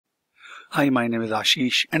Hi, my name is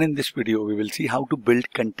Ashish, and in this video we will see how to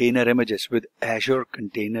build container images with Azure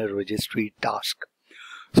Container Registry task.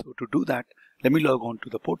 So to do that, let me log on to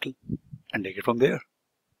the portal and take it from there.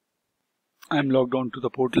 I'm logged on to the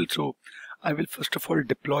portal, so I will first of all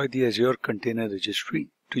deploy the Azure Container Registry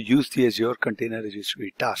to use the Azure Container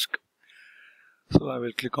Registry task. So I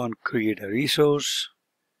will click on Create a Resource,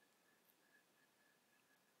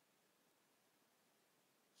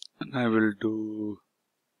 and I will do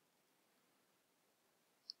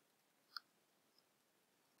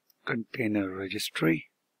Container Registry.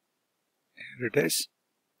 Here it is.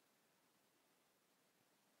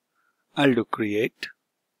 I'll do Create.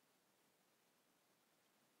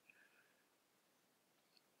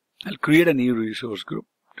 I'll create a new resource group.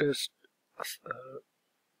 Test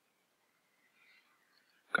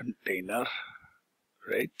Container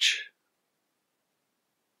Reg.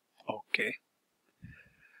 Okay.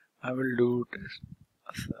 I will do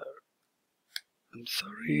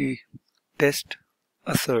test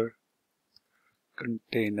Azure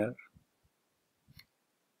Container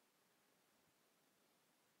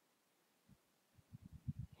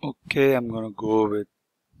Okay, I'm gonna go with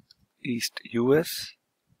East US.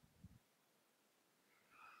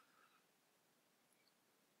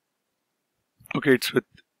 Okay, it's with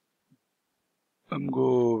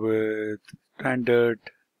go with standard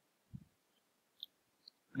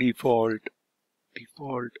default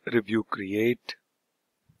review create.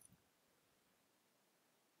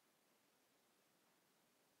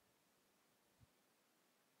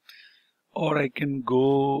 Or I can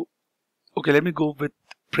go, okay, let me go with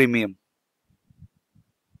premium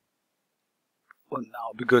for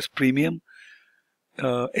now, because premium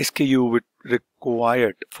SKU would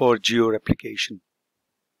required for geo replication.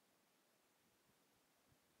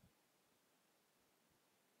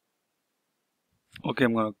 Okay,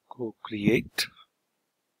 I'm gonna go create.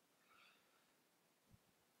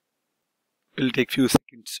 It'll take few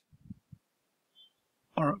seconds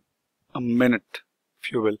or a minute,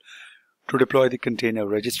 if you will, to deploy the container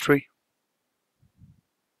registry.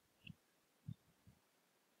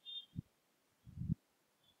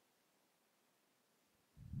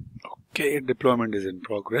 Okay, deployment is in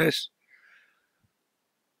progress.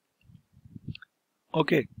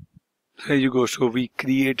 Okay, here you go. So we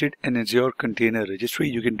created an Azure Container Registry.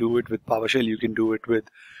 You can do it with PowerShell, you can do it with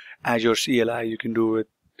Azure CLI, you can do it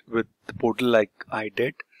with the portal like I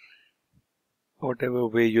did. Whatever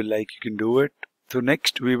way you like, you can do it. So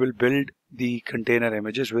next we will build the container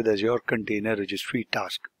images with Azure Container Registry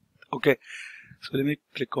task. Okay, so let me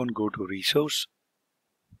click on go to resource.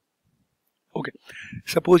 Okay,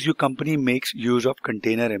 suppose your company makes use of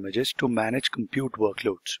container images to manage compute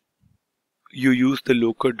workloads. You use the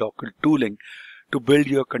local Docker tooling to build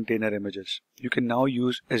your container images. You can now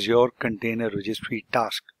use Azure Container Registry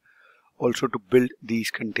task also to build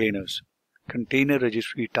these containers. Container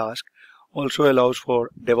Registry task also allows for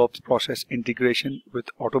DEVOPS process integration with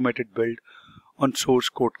automated build on source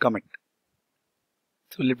code commit.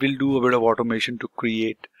 So we'll do a bit of automation to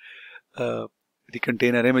create the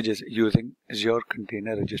container images using Azure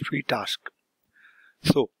Container Registry task.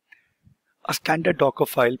 So a standard Docker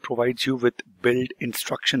file provides you with build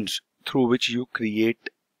instructions through which you create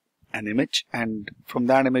an image, and from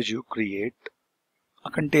that image you create a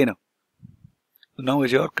container. Now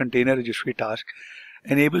Azure Container Registry task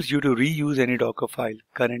enables you to reuse any Docker file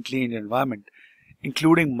currently in your environment,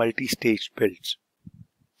 including multi-stage builds.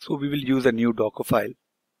 So we will use a new Docker file.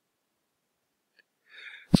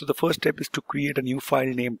 So the first step is to create a new file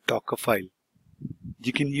named Docker file.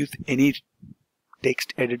 You can use any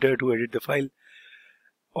text editor to edit the file,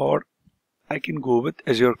 or I can go with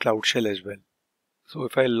Azure Cloud Shell as well. So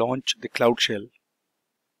if I launch the Cloud Shell,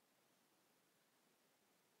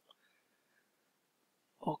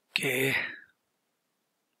 okay,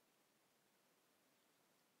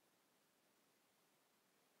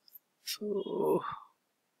 so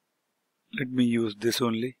let me use this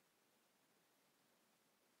only.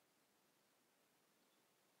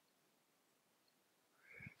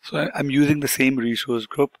 So I'm using the same resource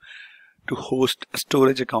group to host a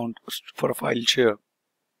storage account for a file share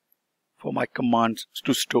for my commands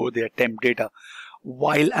to store their temp data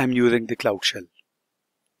while I'm using the Cloud Shell.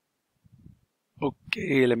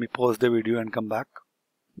 Okay, let me pause the video and come back.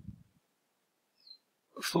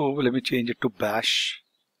 So let me change it to bash.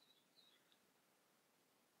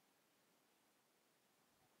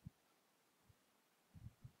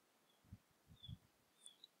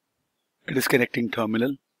 It is connecting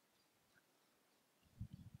terminal.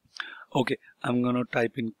 Okay, I'm gonna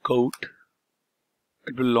type in code.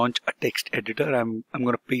 It will launch a text editor. I'm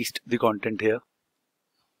gonna paste the content here.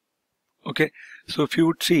 Okay, so if you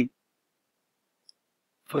would see,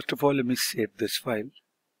 First of all, let me save this file.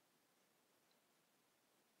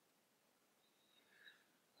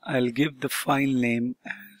 I'll give the file name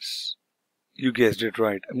as, you guessed it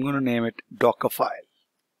right, I'm going to name it Docker file.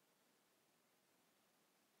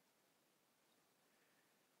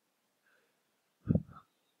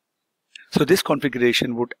 So this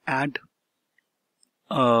configuration would add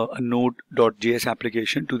a node.js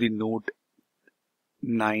application to the node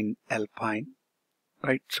 9 Alpine,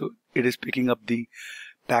 right? So it is picking up the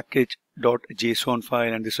package.json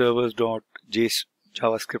file and the servers.js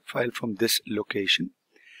JavaScript file from this location.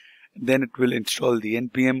 Then it will install the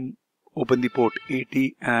npm, open the port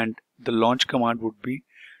 80, and the launch command would be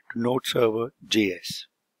to node server JS,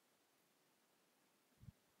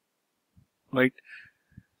 right?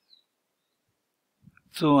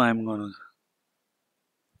 So I'm gonna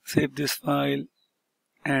save this file,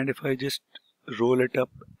 and if I just roll it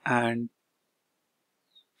up and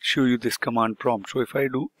show you this command prompt. So if I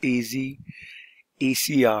do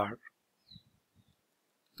acr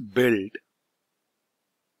build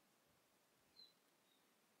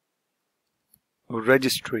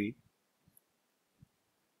registry,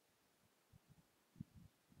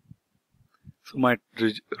 so my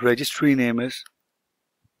registry name is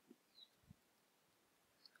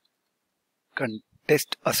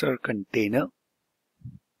test Azure container,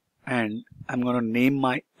 and I'm going to name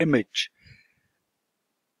my image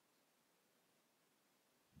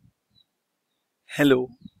hello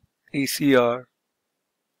ACR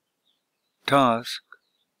task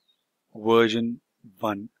version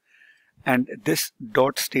 1, and this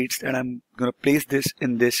dot states that I'm going to place this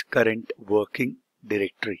in this current working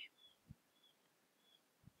directory.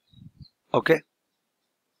 Okay.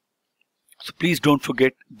 So please don't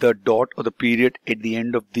forget the dot or the period at the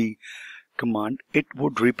end of the command. It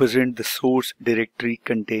would represent the source directory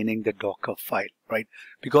containing the Docker file, right?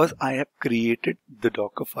 Because I have created the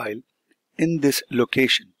Docker file in this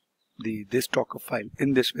location, this Docker file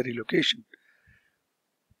in this very location.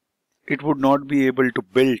 It would not be able to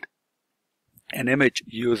build an image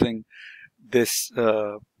using this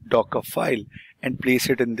Docker file and place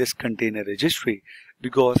it in this container registry,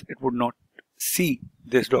 because it would not see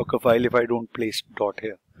this Docker file if I don't place dot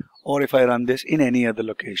here, or if I run this in any other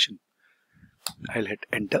location. I'll hit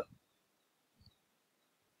enter.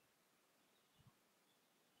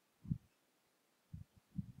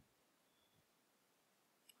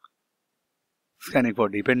 Scanning for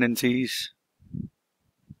dependencies.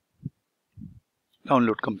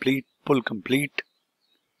 Download complete, pull complete.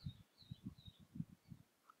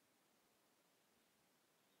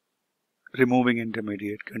 Removing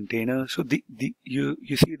intermediate container. So you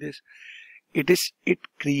see this, it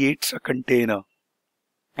creates a container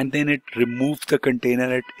and then it removes the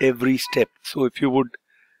container at every step. So if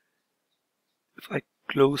I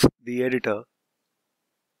close the editor,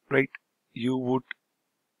 right, you would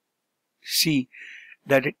see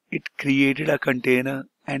that it created a container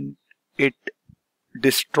and it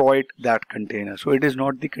destroyed that container. So it is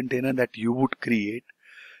not the container that you would create.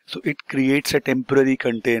 So it creates a temporary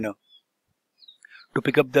container to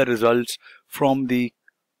pick up the results from the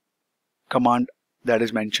command that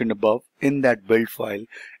is mentioned above in that build file,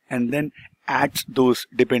 and then adds those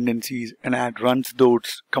dependencies and runs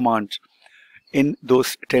those commands in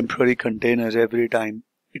those temporary containers every time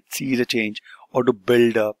it sees a change or to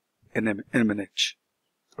build up an image,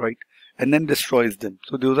 right? And then destroys them.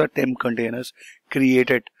 So those are temp containers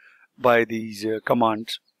created by these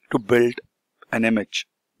commands to build an image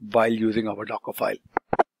while using our Docker file.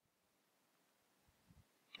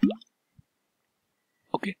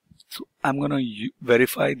 Okay, so I'm going to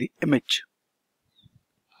verify the image.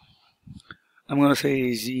 I'm going to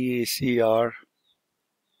say ZACR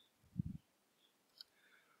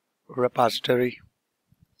repository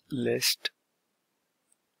list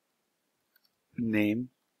name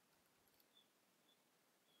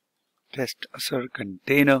test Azure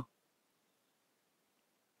container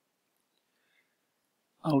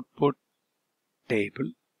output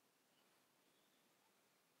table.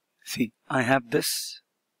 See, I have this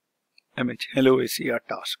image hello ACR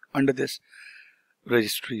task under this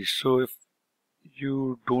registry. So if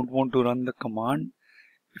you don't want to run the command,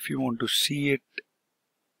 if you want to see it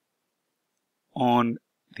on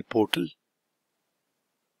the portal,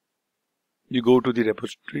 you go to the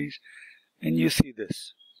repositories and you see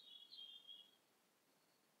this.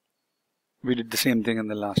 We did the same thing in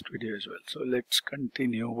the last video as well. So let's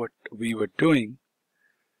continue what we were doing.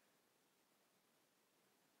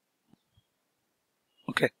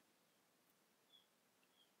 Okay.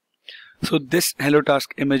 So this hello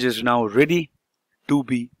task image is now ready to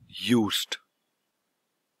be used.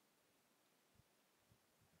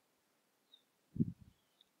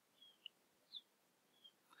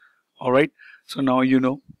 Alright, so now you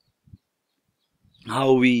know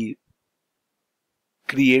how we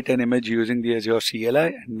create an image using the Azure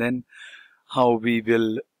CLI, and then how we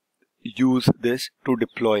will use this to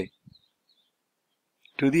deploy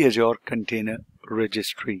to the Azure Container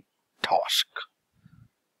Registry task.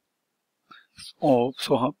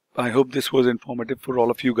 So I hope this was informative for all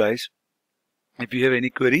of you guys. If you have any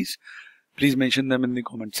queries, please mention them in the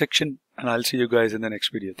comment section, and I'll see you guys in the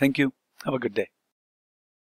next video. Thank you. Have a good day.